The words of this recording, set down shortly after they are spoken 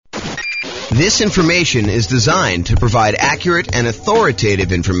This information is designed to provide accurate and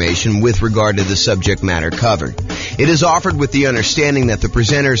authoritative information with regard to the subject matter covered. It is offered with the understanding that the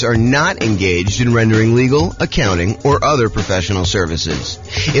presenters are not engaged in rendering legal, accounting, or other professional services.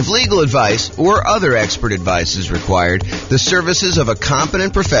 If legal advice or other expert advice is required, the services of a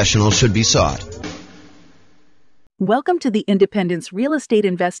competent professional should be sought. Welcome to the Independence Real Estate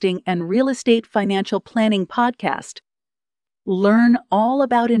Investing and Real Estate Financial Planning Podcast. Learn all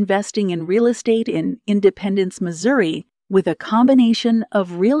about investing in real estate in Independence, Missouri, with a combination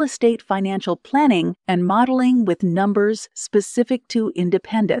of real estate financial planning and modeling with numbers specific to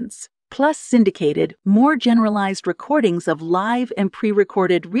Independence, plus syndicated, more generalized recordings of live and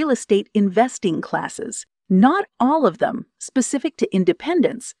pre-recorded real estate investing classes, not all of them specific to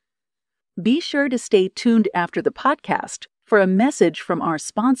Independence. Be sure to stay tuned after the podcast for a message from our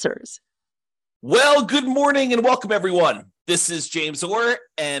sponsors. Well, good morning and welcome, everyone. This is James Orr,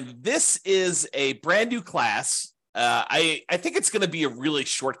 and this is a brand new class. I think it's going to be a really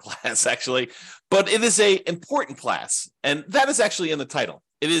short class, actually, but it is an important class, and that is actually in the title.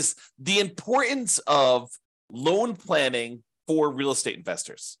 It is the importance of loan planning for real estate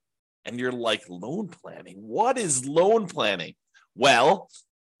investors. And you're like, loan planning? What is loan planning? Well,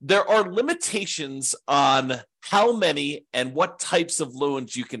 there are limitations on how many and what types of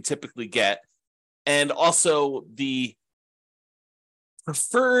loans you can typically get, and also the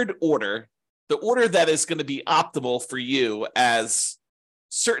preferred order, the order that is going to be optimal for you as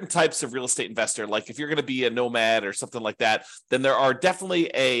certain types of real estate investor. Like if you're going to be a nomad or something like that, then there are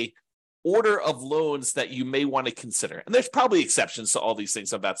definitely a order of loans that you may want to consider. And there's probably exceptions to all these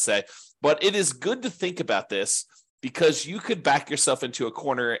things I'm about to say, but it is good to think about this because you could back yourself into a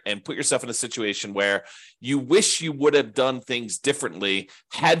corner and put yourself in a situation where you wish you would have done things differently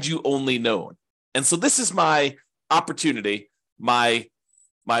had you only known. And so this is my opportunity, my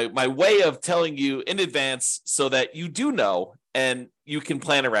way of telling you in advance so that you do know and you can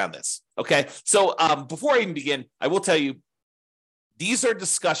plan around this. Okay. So before I even begin, I will tell you, these are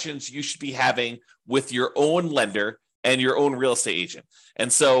discussions you should be having with your own lender and your own real estate agent.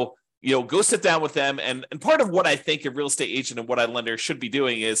 And so, go sit down with them. And part of what I think a real estate agent and what a lender should be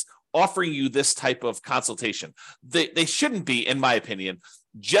doing is offering you this type of consultation. They shouldn't be, in my opinion,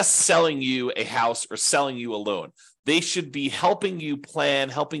 just selling you a house or selling you a loan. They should be helping you plan,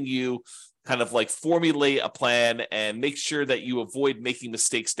 helping you kind of like formulate a plan and make sure that you avoid making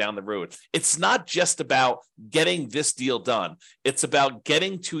mistakes down the road. It's not just about getting this deal done. It's about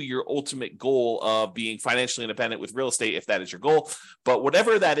getting to your ultimate goal of being financially independent with real estate, if that is your goal. But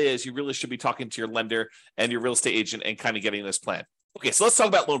whatever that is, you really should be talking to your lender and your real estate agent and kind of getting this plan. Okay, so let's talk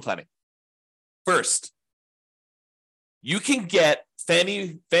about loan planning. First, you can get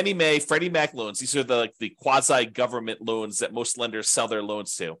Fannie Mae, Freddie Mac loans. These are the quasi-government loans that most lenders sell their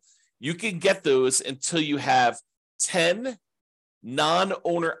loans to. You can get those until you have 10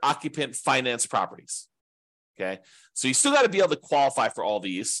 non-owner occupant finance properties. Okay, so you still got to be able to qualify for all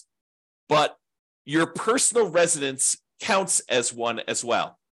these, but your personal residence counts as one as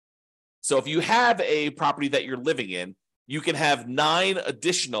well. So if you have a property that you're living in, you can have 9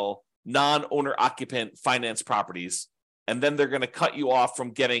 additional non-owner occupant finance properties. And then they're going to cut you off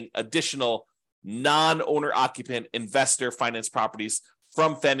from getting additional non-owner occupant investor finance properties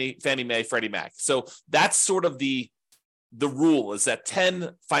from Fannie Mae, Freddie Mac. So that's sort of the rule, is that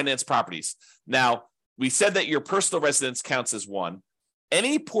 10 finance properties. Now, we said that your personal residence counts as one.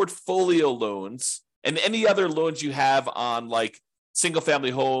 Any portfolio loans and any other loans you have on like single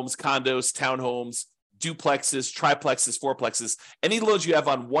family homes, condos, townhomes, duplexes, triplexes, fourplexes, any loans you have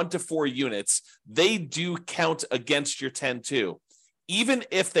on 1 to 4 units, they do count against your 10 too, even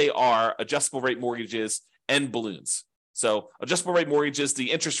if they are adjustable rate mortgages and balloons. So adjustable rate mortgages,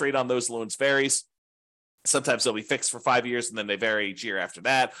 the interest rate on those loans varies. Sometimes they'll be fixed for 5 years and then they vary each year after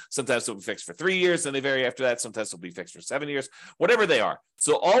that. Sometimes they'll be fixed for 3 years and they vary after that. Sometimes they'll be fixed for 7 years, whatever they are.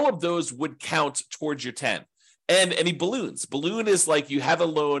 So all of those would count towards your 10. And any balloons. Balloon is like you have a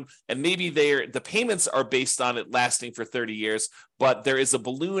loan and maybe the payments are based on it lasting for 30 years, but there is a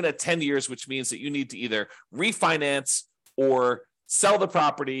balloon at 10 years, which means that you need to either refinance or sell the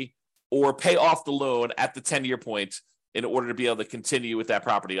property or pay off the loan at the 10-year point in order to be able to continue with that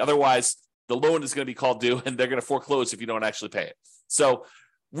property. Otherwise, the loan is going to be called due and they're going to foreclose if you don't actually pay it. So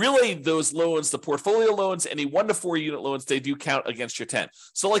really those loans, the portfolio loans, any 1 to 4 unit loans, they do count against your 10.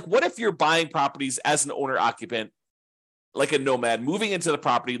 So like what if you're buying properties as an owner occupant, like a nomad, moving into the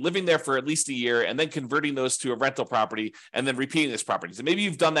property, living there for at least a year, and then converting those to a rental property and then repeating those properties. And maybe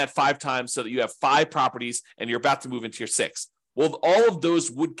you've done that 5 times so that you have 5 properties and you're about to move into your 6th. Well, all of those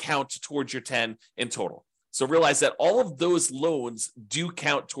would count towards your 10 in total. So realize that all of those loans do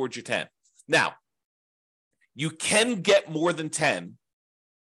count towards your 10. Now, you can get more than 10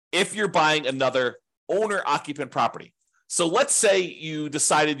 if you're buying another owner-occupant property. So let's say you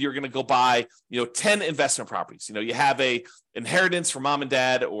decided you're going to go buy, 10 investment properties. You have a inheritance from mom and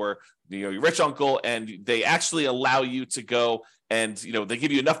dad or your rich uncle, and they actually allow you to go and, they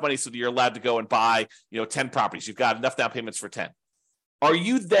give you enough money so that you're allowed to go and buy, 10 properties. You've got enough down payments for 10. Are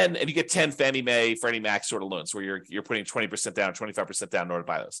you then, and you get 10 Fannie Mae, Freddie Mac sort of loans where you're putting 20% down, 25% down in order to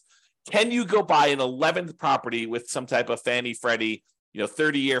buy those. Can you go buy an 11th property with some type of Fannie, Freddie,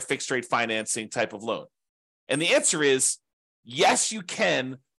 30-year fixed rate financing type of loan? And the answer is yes, you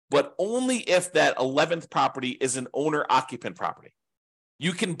can, but only if that 11th property is an owner-occupant property.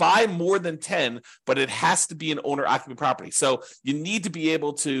 You can buy more than 10, but it has to be an owner-occupant property. So you need to be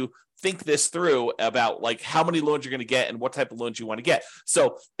able to think this through about like how many loans you're going to get and what type of loans you want to get.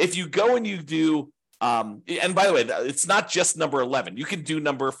 So if you go and you do, and by the way, it's not just number 11. You can do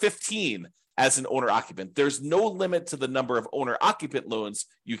number 15 as an owner-occupant. There's no limit to the number of owner-occupant loans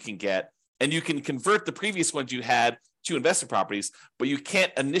you can get, and you can convert the previous ones you had to investment properties, but you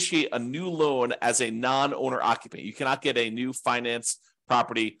can't initiate a new loan as a non-owner-occupant. You cannot get a new finance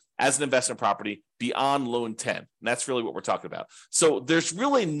property as an investment property beyond loan 10. And that's really what we're talking about. So there's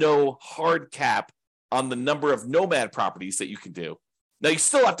really no hard cap on the number of nomad properties that you can do. Now, you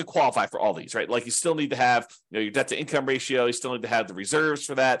still have to qualify for all these, right? Like you still need to have your debt to income ratio. You still need to have the reserves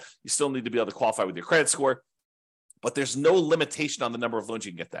for that. You still need to be able to qualify with your credit score. But there's no limitation on the number of loans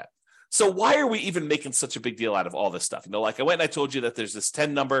you can get that. So why are we even making such a big deal out of all this stuff? Like I went and I told you that there's this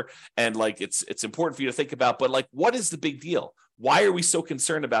 10 number and like it's important for you to think about, but like what is the big deal? Why are we so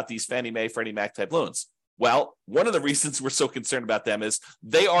concerned about these Fannie Mae, Freddie Mac type loans? Well, one of the reasons we're so concerned about them is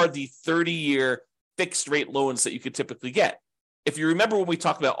they are the 30-year fixed rate loans that you could typically get. If you remember when we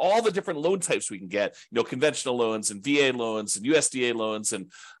talked about all the different loan types we can get, conventional loans and VA loans and USDA loans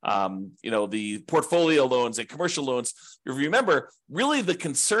and, the portfolio loans and commercial loans, if you remember, really the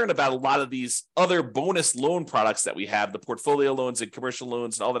concern about a lot of these other bonus loan products that we have, the portfolio loans and commercial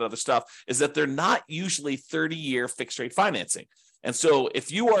loans and all that other stuff, is that they're not usually 30-year fixed rate financing. And so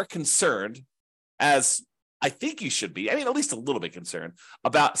if you are concerned, as I think you should be, at least a little bit concerned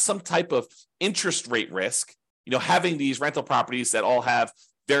about some type of interest rate risk, having these rental properties that all have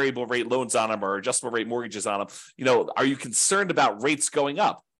variable rate loans on them or adjustable rate mortgages on them, are you concerned about rates going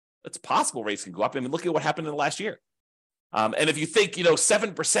up? It's possible rates can go up. Look at what happened in the last year. And if you think,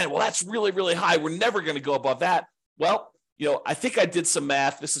 7%, well, that's really, really high. We're never going to go above that. Well, I think I did some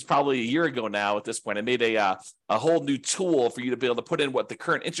math. This is probably a year ago now at this point. I made a whole new tool for you to be able to put in what the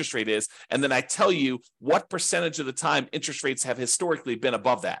current interest rate is. And then I tell you what percentage of the time interest rates have historically been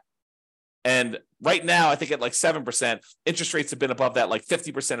above that. And right now, I think at like 7%, interest rates have been above that like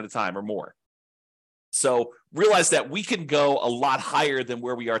 50% of the time or more. So realize that we can go a lot higher than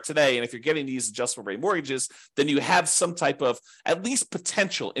where we are today. And if you're getting these adjustable rate mortgages, then you have some type of at least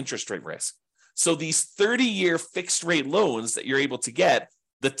potential interest rate risk. So these 30-year fixed rate loans that you're able to get,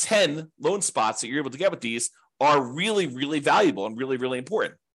 the 10 loan spots that you're able to get with these are really, really valuable and really, really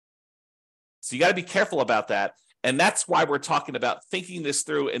important. So you got to be careful about that. And that's why we're talking about thinking this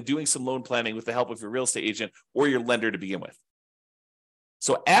through and doing some loan planning with the help of your real estate agent or your lender to begin with.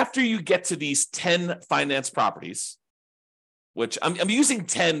 So after you get to these 10 finance properties, which I'm using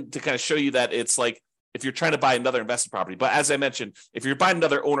 10 to kind of show you that it's like if you're trying to buy another investment property. But as I mentioned, if you're buying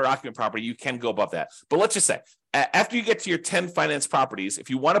another owner-occupant property, you can go above that. But let's just say, after you get to your 10 finance properties, if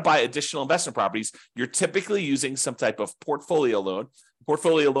you want to buy additional investment properties, you're typically using some type of portfolio loan.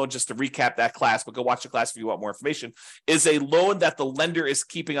 Portfolio loan, just to recap that class, but go watch the class if you want more information, is a loan that the lender is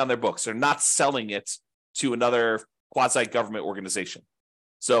keeping on their books. They're not selling it to another quasi-government organization.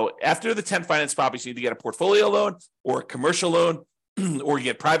 So after the 10 finance properties, you need to get a portfolio loan or a commercial loan, or you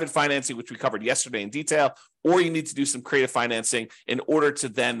get private financing, which we covered yesterday in detail, or you need to do some creative financing in order to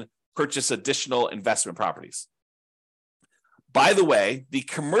then purchase additional investment properties. By the way, the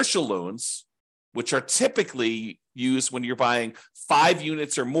commercial loans, which are typically used when you're buying 5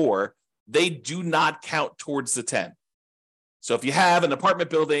 units or more, they do not count towards the 10. So if you have an apartment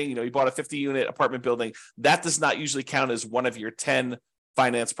building, you bought a 50-unit apartment building, that does not usually count as one of your 10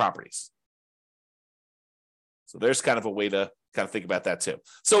 finance properties. So there's kind of a way to kind of think about that too.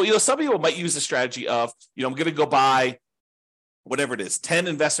 So, some people might use the strategy of, I'm going to go buy whatever it is, 10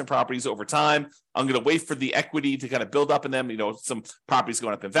 investment properties over time. I'm going to wait for the equity to kind of build up in them. Some properties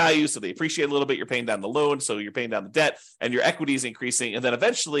going up in value, so they appreciate a little bit. You're paying down the loan, so you're paying down the debt, and your equity is increasing. And then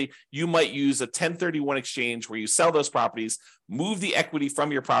eventually, you might use a 1031 exchange where you sell those properties, move the equity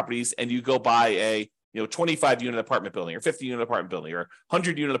from your properties, and you go buy a 25-unit apartment building or 50-unit apartment building or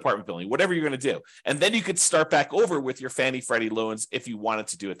 100-unit apartment building, whatever you're going to do. And then you could start back over with your Fannie Freddie loans if you wanted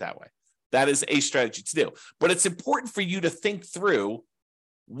to do it that way. That is a strategy to do. But it's important for you to think through,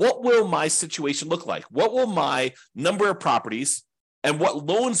 what will my situation look like? What will my number of properties and what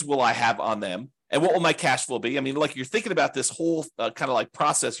loans will I have on them? And what will my cash flow be? I mean, like, you're thinking about this whole kind of like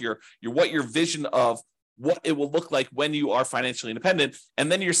process, your vision of what it will look like when you are financially independent.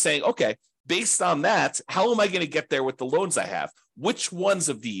 And then you're saying, okay, based on that, how am I going to get there with the loans I have? Which ones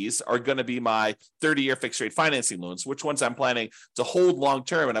of these are going to be my 30-year fixed rate financing loans? Which ones I'm planning to hold long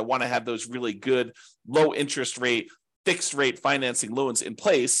term? And I want to have those really good low interest rate, fixed rate financing loans in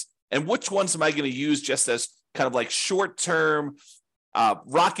place. And which ones am I going to use just as kind of like short term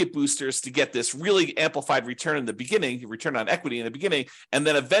rocket boosters to get this really amplified return in the beginning, return on equity in the beginning, and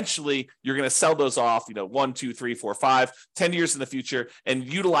then eventually you're going to sell those off, 1, 2, 3, 4, 5, 10 years in the future, and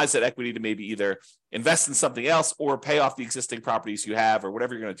utilize that equity to maybe either invest in something else or pay off the existing properties you have or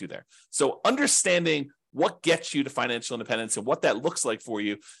whatever you're going to do there. So understanding what gets you to financial independence and what that looks like for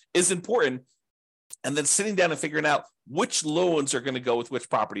you is important. And then sitting down and figuring out which loans are going to go with which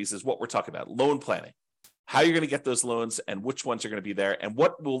properties is what we're talking about. Loan planning. How you're going to get those loans and which ones are going to be there and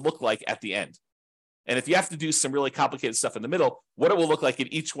what will look like at the end. And if you have to do some really complicated stuff in the middle, what it will look like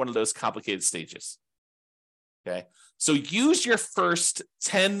in each one of those complicated stages. Okay. So use your first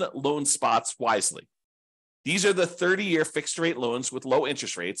 10 loan spots wisely. These are the 30-year fixed rate loans with low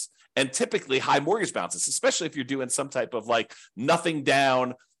interest rates and typically high mortgage balances, especially if you're doing some type of like nothing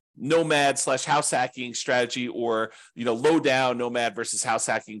down nomad / house hacking strategy, or low down nomad versus house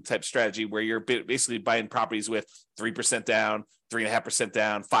hacking type strategy where you're basically buying properties with 3% down, 3.5%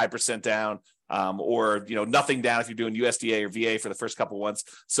 down, 5% down, or nothing down if you're doing USDA or VA for the first couple ones.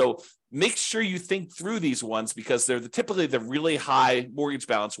 So make sure you think through these ones because they're typically the really high mortgage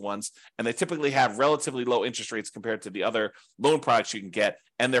balance ones, and they typically have relatively low interest rates compared to the other loan products you can get,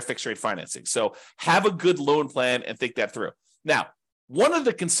 and they're fixed rate financing. So have a good loan plan and think that through. Now, one of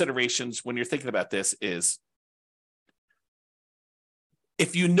the considerations when you're thinking about this is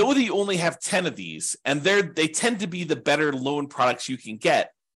if you know that you only have 10 of these and they tend to be the better loan products you can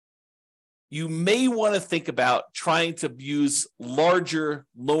get, you may want to think about trying to use larger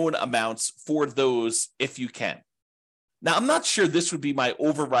loan amounts for those if you can. Now, I'm not sure this would be my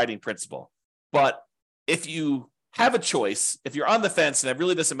overriding principle, but if you have a choice, if you're on the fence, and it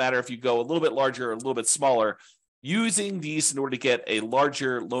really doesn't matter if you go a little bit larger or a little bit smaller, using these in order to get a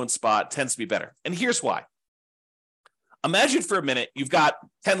larger loan spot tends to be better. And here's why. Imagine for a minute, you've got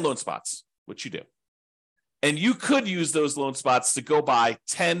 10 loan spots, which you do. And you could use those loan spots to go buy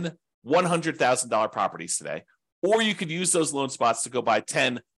 10 $100,000 properties today, or you could use those loan spots to go buy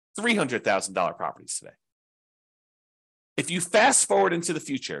 10 $300,000 properties today. If you fast forward into the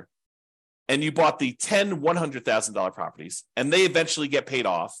future and you bought the 10 $100,000 properties and they eventually get paid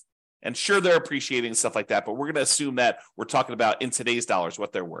off, and sure, they're appreciating and stuff like that, but we're going to assume that we're talking about in today's dollars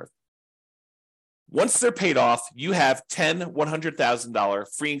what they're worth. Once they're paid off, you have 10 $100,000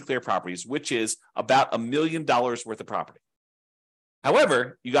 free and clear properties, which is about $1 million worth of property.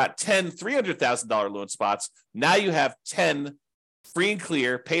 However, you got 10 $300,000 loan spots. Now you have 10 free and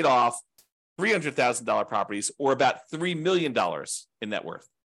clear, paid off $300,000 properties, or about $3 million in net worth.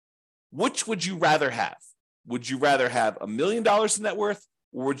 Which would you rather have? Would you rather have $1 million in net worth?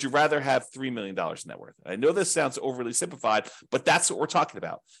 Or would you rather have $3 million in net worth? I know this sounds overly simplified, but that's what we're talking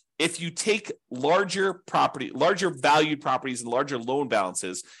about. If you take larger valued properties and larger loan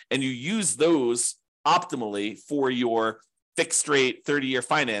balances, and you use those optimally for your fixed rate 30-year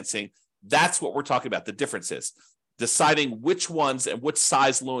financing, that's what we're talking about. The difference is deciding which ones and which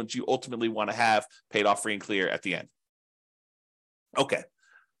size loans you ultimately want to have paid off free and clear at the end. Okay,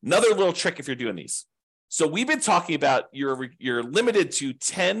 another little trick if you're doing these. So we've been talking about you're limited to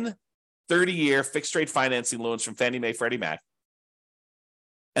 10 30-year fixed rate financing loans from Fannie Mae, Freddie Mac.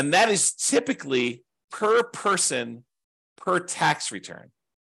 And that is typically per person per tax return.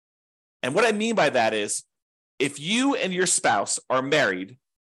 And what I mean by that is if you and your spouse are married,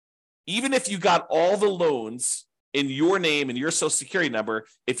 even if you got all the loans in your name and your social security number,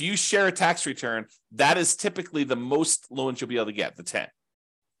 if you share a tax return, that is typically the most loans you'll be able to get, the 10.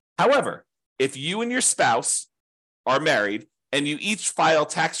 However, if you and your spouse are married and you each file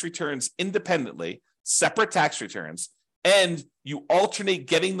tax returns independently, separate tax returns, and you alternate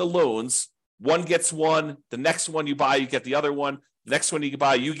getting the loans, one gets one, the next one you buy, you get the other one, the next one you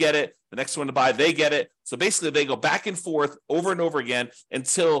buy, you get it, the next one to buy, they get it. So basically they go back and forth over and over again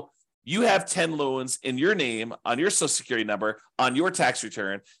until you have 10 loans in your name, on your social security number, on your tax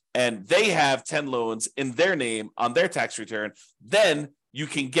return, and they have 10 loans in their name on their tax return. Then you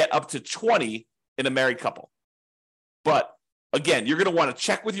can get up to 20 in a married couple. But again, you're going to want to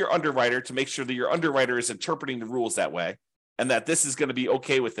check with your underwriter to make sure that your underwriter is interpreting the rules that way. and that this is going to be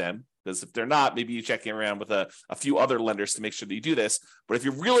okay with them. Because if they're not, maybe you check in around with a few other lenders to make sure that you do this. But if you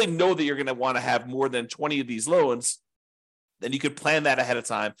really know that you're going to want to have more than 20 of these loans, then you could plan that ahead of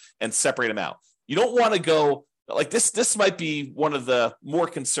time and separate them out. You don't want to go like this. This might be one of the more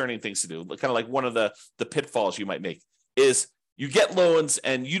concerning things to do. Kind of like one of the pitfalls you might make is you get loans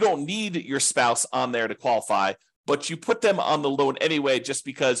and you don't need your spouse on there to qualify, but you put them on the loan anyway, just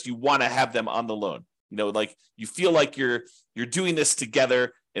because you want to have them on the loan. Like you feel like you're doing this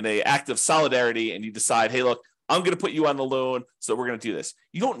together in an act of solidarity, and you decide, hey, look, I'm going to put you on the loan, so we're going to do this.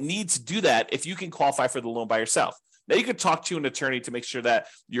 You don't need to do that if you can qualify for the loan by yourself. Now, you could talk to an attorney to make sure that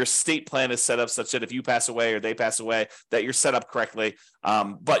your estate plan is set up such that if you pass away or they pass away, that you're set up correctly.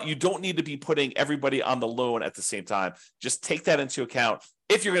 But you don't need to be putting everybody on the loan at the same time. Just take that into account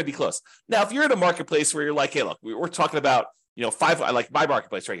if you're going to be close. Now, if you're in a marketplace where you're like, hey, look, we're talking about, I like my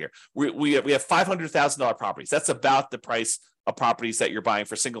marketplace right here. We have $500,000 properties. That's about the price of properties that you're buying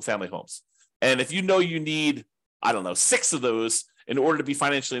for single family homes. And if you know you need, 6 of those in order to be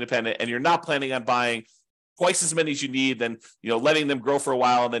financially independent, and you're not planning on buying twice as many as you need, then letting them grow for a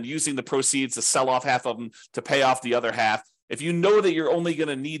while and then using the proceeds to sell off half of them to pay off the other half. If you know that you're only going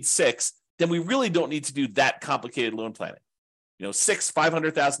to need 6, then we really don't need to do that complicated loan planning. 6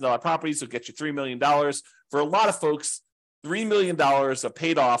 $500,000 properties will get you $3 million. For a lot of folks, $3 million of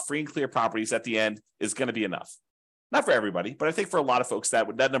paid off free and clear properties at the end is going to be enough. Not for everybody, but I think for a lot of folks that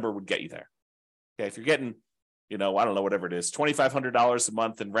number would get you there. Okay, if you're getting, whatever it is, $2,500 a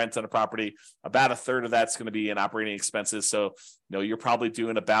month in rent on a property, about a third of that's going to be in operating expenses. So, you're probably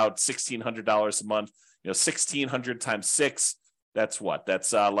doing about $1,600 a month. 1,600 times 6, that's what?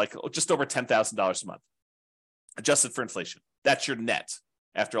 That's like just over $10,000 a month, adjusted for inflation. That's your net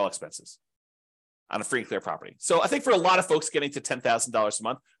after all expenses on a free and clear property. So I think for a lot of folks, getting to $10,000 a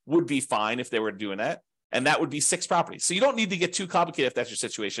month would be fine if they were doing that. And that would be 6 properties. So you don't need to get too complicated if that's your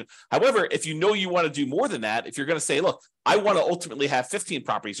situation. However, if you know you want to do more than that, if you're going to say, look, I want to ultimately have 15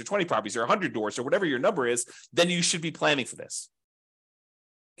 properties or 20 properties or 100 doors or whatever your number is, then you should be planning for this.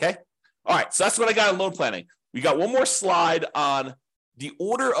 Okay? All right. So that's what I got on loan planning. We got one more slide on the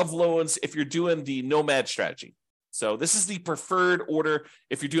order of loans if you're doing the nomad strategy. So this is the preferred order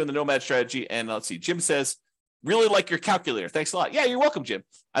if you're doing the nomad strategy. And let's see, Jim says, really like your calculator. Thanks a lot. Yeah, you're welcome, Jim.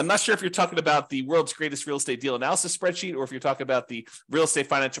 I'm not sure if you're talking about the world's greatest real estate deal analysis spreadsheet or if you're talking about the real estate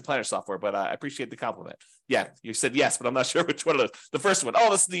financial planner software, but I appreciate the compliment. Yeah, you said yes, but I'm not sure which one of those. The first one.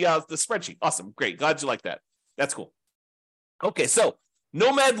 Oh, this is the spreadsheet. Awesome. Great. Glad you like that. That's cool. Okay, so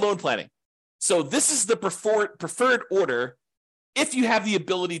nomad loan planning. So this is the preferred order if you have the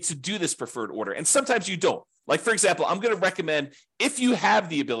ability to do this preferred order. And sometimes you don't. Like, for example, I'm going to recommend if you have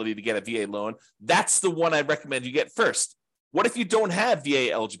the ability to get a VA loan, that's the one I'd recommend you get first. What if you don't have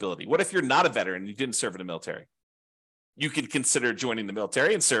VA eligibility? What if you're not a veteran and you didn't serve in the military? You could consider joining the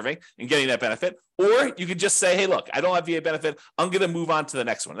military and serving and getting that benefit. Or you could just say, hey, look, I don't have VA benefit. I'm going to move on to the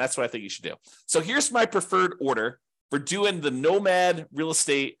next one. That's what I think you should do. So here's my preferred order for doing the nomad real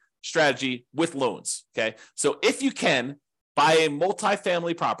estate strategy with loans. Okay. So if you can, buy a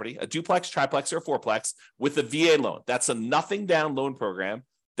multifamily property, a duplex, triplex, or a fourplex with a VA loan. That's a nothing down loan program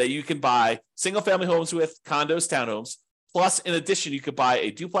that you can buy single family homes with, condos, townhomes. Plus, in addition, you could buy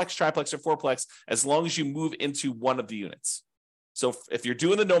a duplex, triplex, or fourplex as long as you move into one of the units. So if you're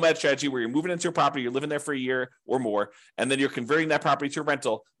doing the nomad strategy where you're moving into a property, you're living there for a year or more, and then you're converting that property to a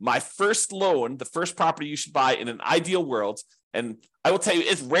rental, my first loan, the first property you should buy in an ideal world, and I will tell you,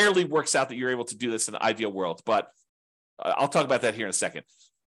 it rarely works out that you're able to do this in an ideal world, but I'll talk about that here in a second.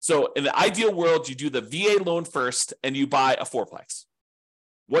 So in the ideal world, you do the VA loan first and you buy a fourplex.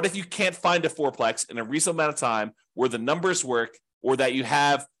 What if you can't find a fourplex in a reasonable amount of time where the numbers work or that you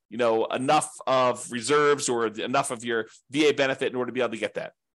have, enough of reserves or enough of your VA benefit in order to be able to get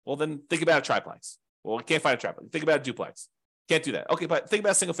that? Well, then think about a triplex. Well, you can't find a triplex. Think about a duplex. Can't do that. Okay, but think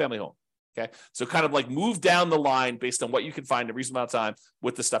about a single family home. Okay, so kind of like move down the line based on what you can find in a reasonable amount of time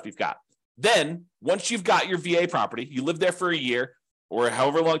with the stuff you've got. Then, once you've got your VA property, you live there for a year or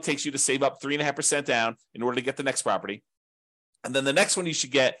however long it takes you to save up 3.5% down in order to get the next property. And then the next one you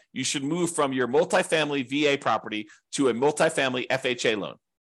should move from your multifamily VA property to a multifamily FHA loan.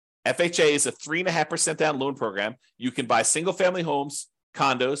 FHA is a 3.5% down loan program. You can buy single family homes,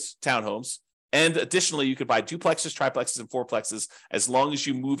 condos, townhomes, and additionally, you could buy duplexes, triplexes, and fourplexes as long as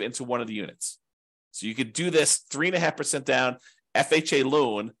you move into one of the units. So you could do this 3.5% down FHA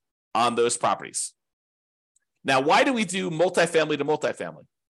loan on those properties. Now, why do we do multifamily to multifamily?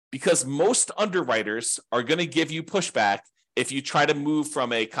 Because most underwriters are going to give you pushback if you try to move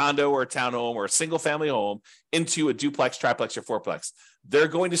from a condo or a townhome or a single family home into a duplex, triplex, or fourplex. They're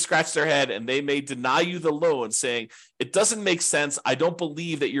going to scratch their head and they may deny you the loan saying, it doesn't make sense. I don't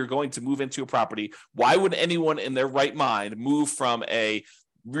believe that you're going to move into a property. Why would anyone in their right mind move from a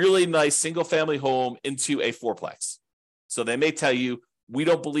really nice single family home into a fourplex? So they may tell you, we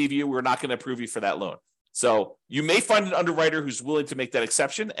don't believe you. We're not going to approve you for that loan. So you may find an underwriter who's willing to make that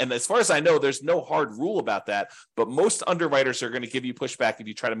exception. And as far as I know, there's no hard rule about that. But most underwriters are going to give you pushback if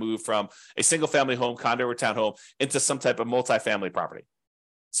you try to move from a single family home, condo, or townhome into some type of multifamily property.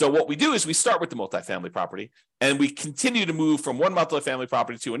 So what we do is we start with the multifamily property and we continue to move from one multifamily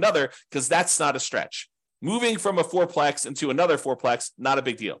property to another because that's not a stretch. Moving from a fourplex into another fourplex, not a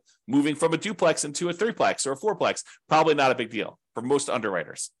big deal. Moving from a duplex into a threeplex or a fourplex, probably not a big deal for most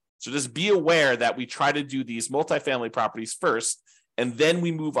underwriters. So just be aware that we try to do these multifamily properties first, and then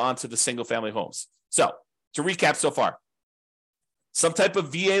we move on to the single family homes. So to recap so far, some type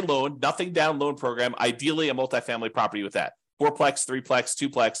of VA loan, nothing down loan program, ideally a multifamily property with that. Fourplex, threeplex,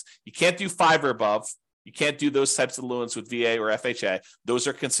 twoplex. You can't do 5 or above. You can't do those types of loans with VA or FHA. Those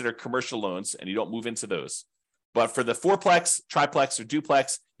are considered commercial loans, and you don't move into those. But for the fourplex, triplex, or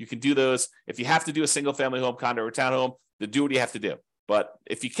duplex, you can do those. If you have to do a single family home, condo, or townhome, then do what you have to do. But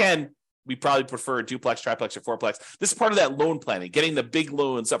if you can, we probably prefer a duplex, triplex, or fourplex. This is part of that loan planning, getting the big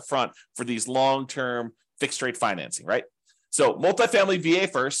loans up front for these long-term fixed rate financing, right? So multifamily VA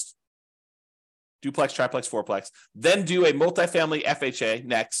first, duplex, triplex, fourplex, then do a multifamily FHA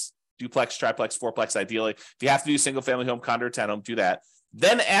next, duplex, triplex, fourplex ideally. If you have to do single family home, condo, or townhome, do that.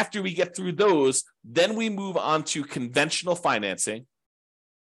 Then after we get through those, then we move on to conventional financing,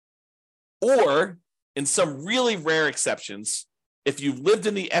 or in some really rare exceptions, if you've lived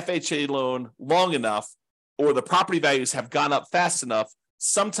in the FHA loan long enough or the property values have gone up fast enough,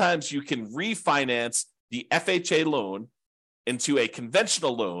 sometimes you can refinance the FHA loan into a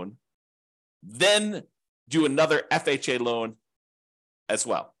conventional loan, then do another FHA loan as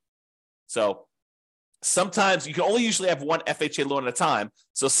well. So sometimes you can only usually have one FHA loan at a time.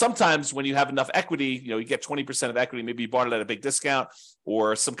 So sometimes when you have enough equity, you get 20% of equity, maybe you bought it at a big discount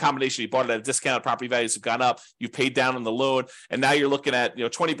or some combination, you bought it at a discount, property values have gone up, you paid down on the loan, and now you're looking at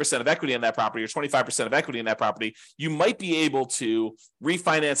 20% of equity in that property or 25% of equity in that property. You might be able to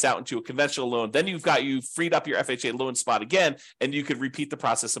refinance out into a conventional loan. Then you freed up your FHA loan spot again, and you could repeat the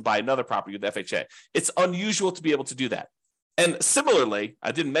process and buy another property with FHA. It's unusual to be able to do that. And similarly,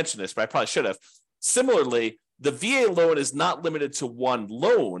 I didn't mention this, but I probably should have. Similarly, the VA loan is not limited to one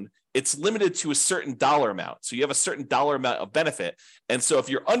loan. It's limited to a certain dollar amount. So you have a certain dollar amount of benefit. And so if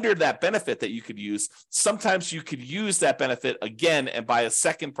you're under that benefit that you could use, sometimes you could use that benefit again and buy a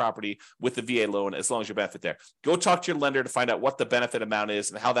second property with the VA loan as long as your benefit there. Go talk to your lender to find out what the benefit amount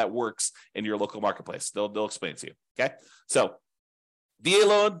is and how that works in your local marketplace. They'll explain it to you. Okay. So VA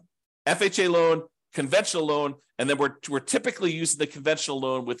loan, FHA loan, conventional loan, and then we're typically using the conventional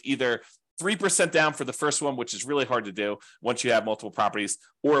loan with either 3% down for the first one, which is really hard to do once you have multiple properties,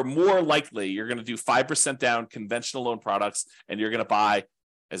 or more likely you're going to do 5% down conventional loan products, and you're going to buy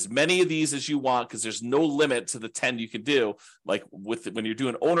as many of these as you want because there's no limit to the 10 you can do. Like when you're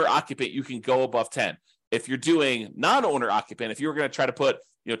doing owner occupant, you can go above 10. If you're doing non-owner occupant, if you're going to try to put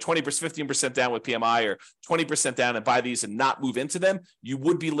 20%, 15% down with PMI or 20% down and buy these and not move into them, you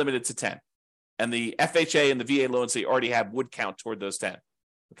would be limited to 10. And the FHA and the VA loans that you already have would count toward those 10.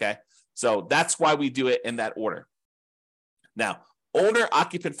 Okay. So that's why we do it in that order. Now, owner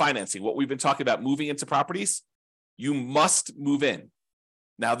occupant financing, what we've been talking about, moving into properties, you must move in.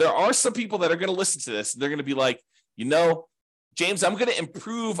 Now, there are some people that are going to listen to this. And they're going to be like, James, I'm going to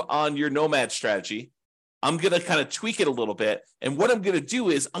improve on your nomad strategy. I'm going to kind of tweak it a little bit. And what I'm going to do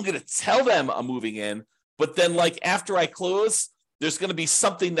is I'm going to tell them I'm moving in. But then after I close, there's going to be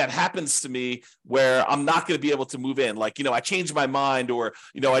something that happens to me where I'm not going to be able to move in. I changed my mind, or,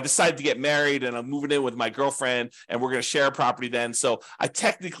 I decided to get married and I'm moving in with my girlfriend and we're going to share a property then. So I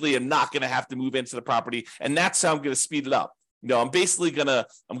technically am not going to have to move into the property. And that's how I'm going to speed it up. I'm basically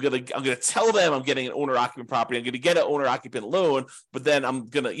I'm going to tell them I'm getting an owner occupant property. I'm going to get an owner occupant loan, but then I'm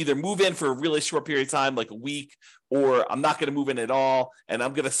going to either move in for a really short period of time, like a week, or I'm not going to move in at all. And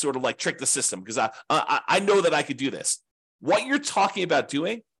I'm going to sort of trick the system because I know that I could do this. What you're talking about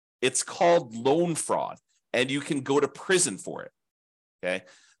doing, it's called loan fraud, and you can go to prison for it, okay?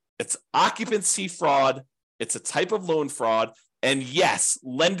 It's occupancy fraud. It's a type of loan fraud, and yes,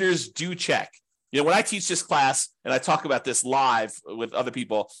 lenders do check. When I teach this class and I talk about this live with other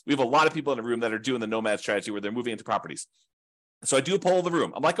people, we have a lot of people in the room that are doing the nomad strategy where they're moving into properties. So I do a poll of the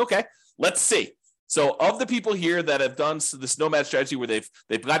room. I'm like, okay, let's see. So of the people here that have done this nomad strategy where they've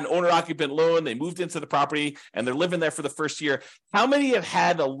got an owner-occupant loan, they moved into the property, and they're living there for the first year, how many have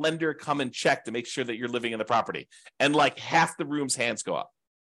had a lender come and check to make sure that you're living in the property? And like half the room's hands go up.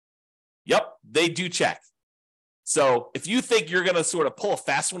 Yep, they do check. So if you think you're going to sort of pull a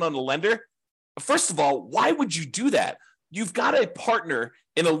fast one on the lender, first of all, why would you do that? You've got a partner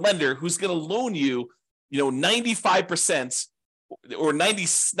in a lender who's going to loan you, 95%, or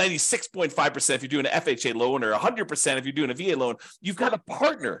 96.5% if you're doing an FHA loan, or 100% if you're doing a VA loan. You've got a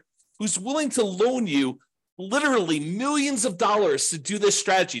partner who's willing to loan you literally millions of dollars to do this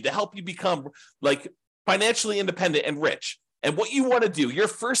strategy to help you become like financially independent and rich. And what you want to do, your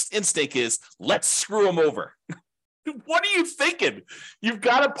first instinct is, let's screw them over. What are you thinking? You've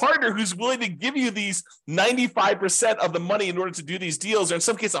got a partner who's willing to give you these 95% of the money in order to do these deals, or in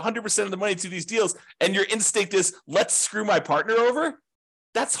some cases 100% of the money to these deals, and your instinct is, let's screw my partner over?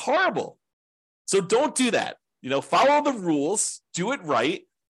 That's horrible. So don't do that. Follow the rules, do it right,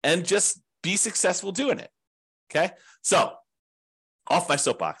 and just be successful doing it. Okay? So, off my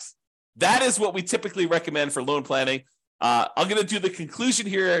soapbox. That is what we typically recommend for loan planning. I'm going to do the conclusion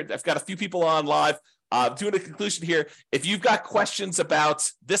here. I've got a few people on live. Doing a conclusion here. If you've got questions about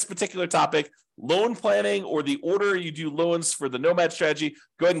this particular topic, loan planning, or the order you do loans for the nomad strategy,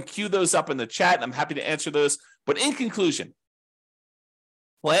 go ahead and queue those up in the chat, and I'm happy to answer those. But in conclusion,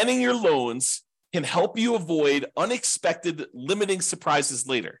 planning your loans can help you avoid unexpected limiting surprises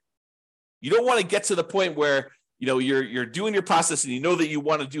later. You don't want to get to the point where you're doing your process and you know that you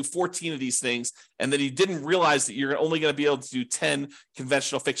want to do 14 of these things, and then you didn't realize that you're only going to be able to do 10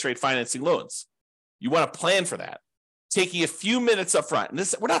 conventional fixed rate financing loans. You want to plan for that, taking a few minutes up front.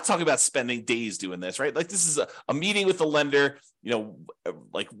 And we're not talking about spending days doing this, right? Like, this is a meeting with the lender,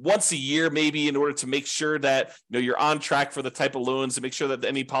 like once a year, maybe, in order to make sure that, you're on track for the type of loans, to make sure that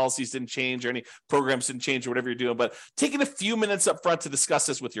any policies didn't change or any programs didn't change or whatever you're doing. But taking a few minutes up front to discuss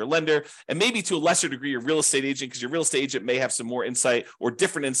this with your lender, and maybe to a lesser degree, your real estate agent, because your real estate agent may have some more insight or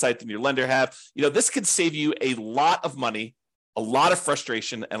different insight than your lender have. This could save you a lot of money, a lot of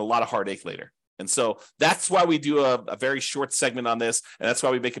frustration, and a lot of heartache later. And so that's why we do a very short segment on this. And that's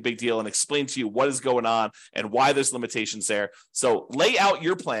why we make a big deal and explain to you what is going on and why there's limitations there. So lay out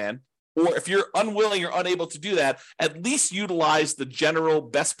your plan, or if you're unwilling or unable to do that, at least utilize the general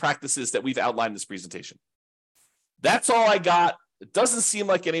best practices that we've outlined in this presentation. That's all I got. It doesn't seem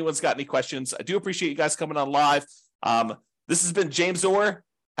like anyone's got any questions. I do appreciate you guys coming on live. This has been James Orr.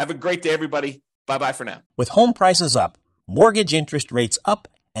 Have a great day, everybody. Bye-bye for now. With home prices up, mortgage interest rates up,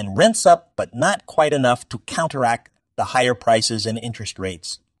 and rents up, but not quite enough to counteract the higher prices and interest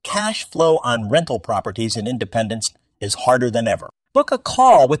rates, cash flow on rental properties in Independence is harder than ever. Book a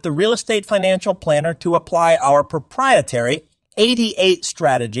call with the Real Estate Financial Planner to apply our proprietary 88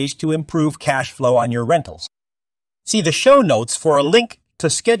 strategies to improve cash flow on your rentals. See the show notes for a link to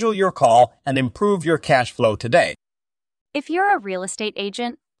schedule your call and improve your cash flow today. If you're a real estate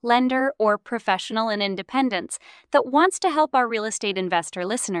agent, lender, or professional in Independence that wants to help our real estate investor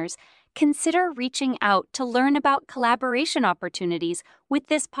listeners, consider reaching out to learn about collaboration opportunities with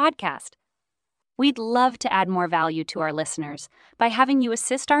this podcast. We'd love to add more value to our listeners by having you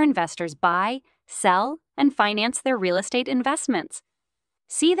assist our investors buy, sell, and finance their real estate investments.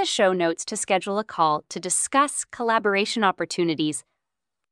 See the show notes to schedule a call to discuss collaboration opportunities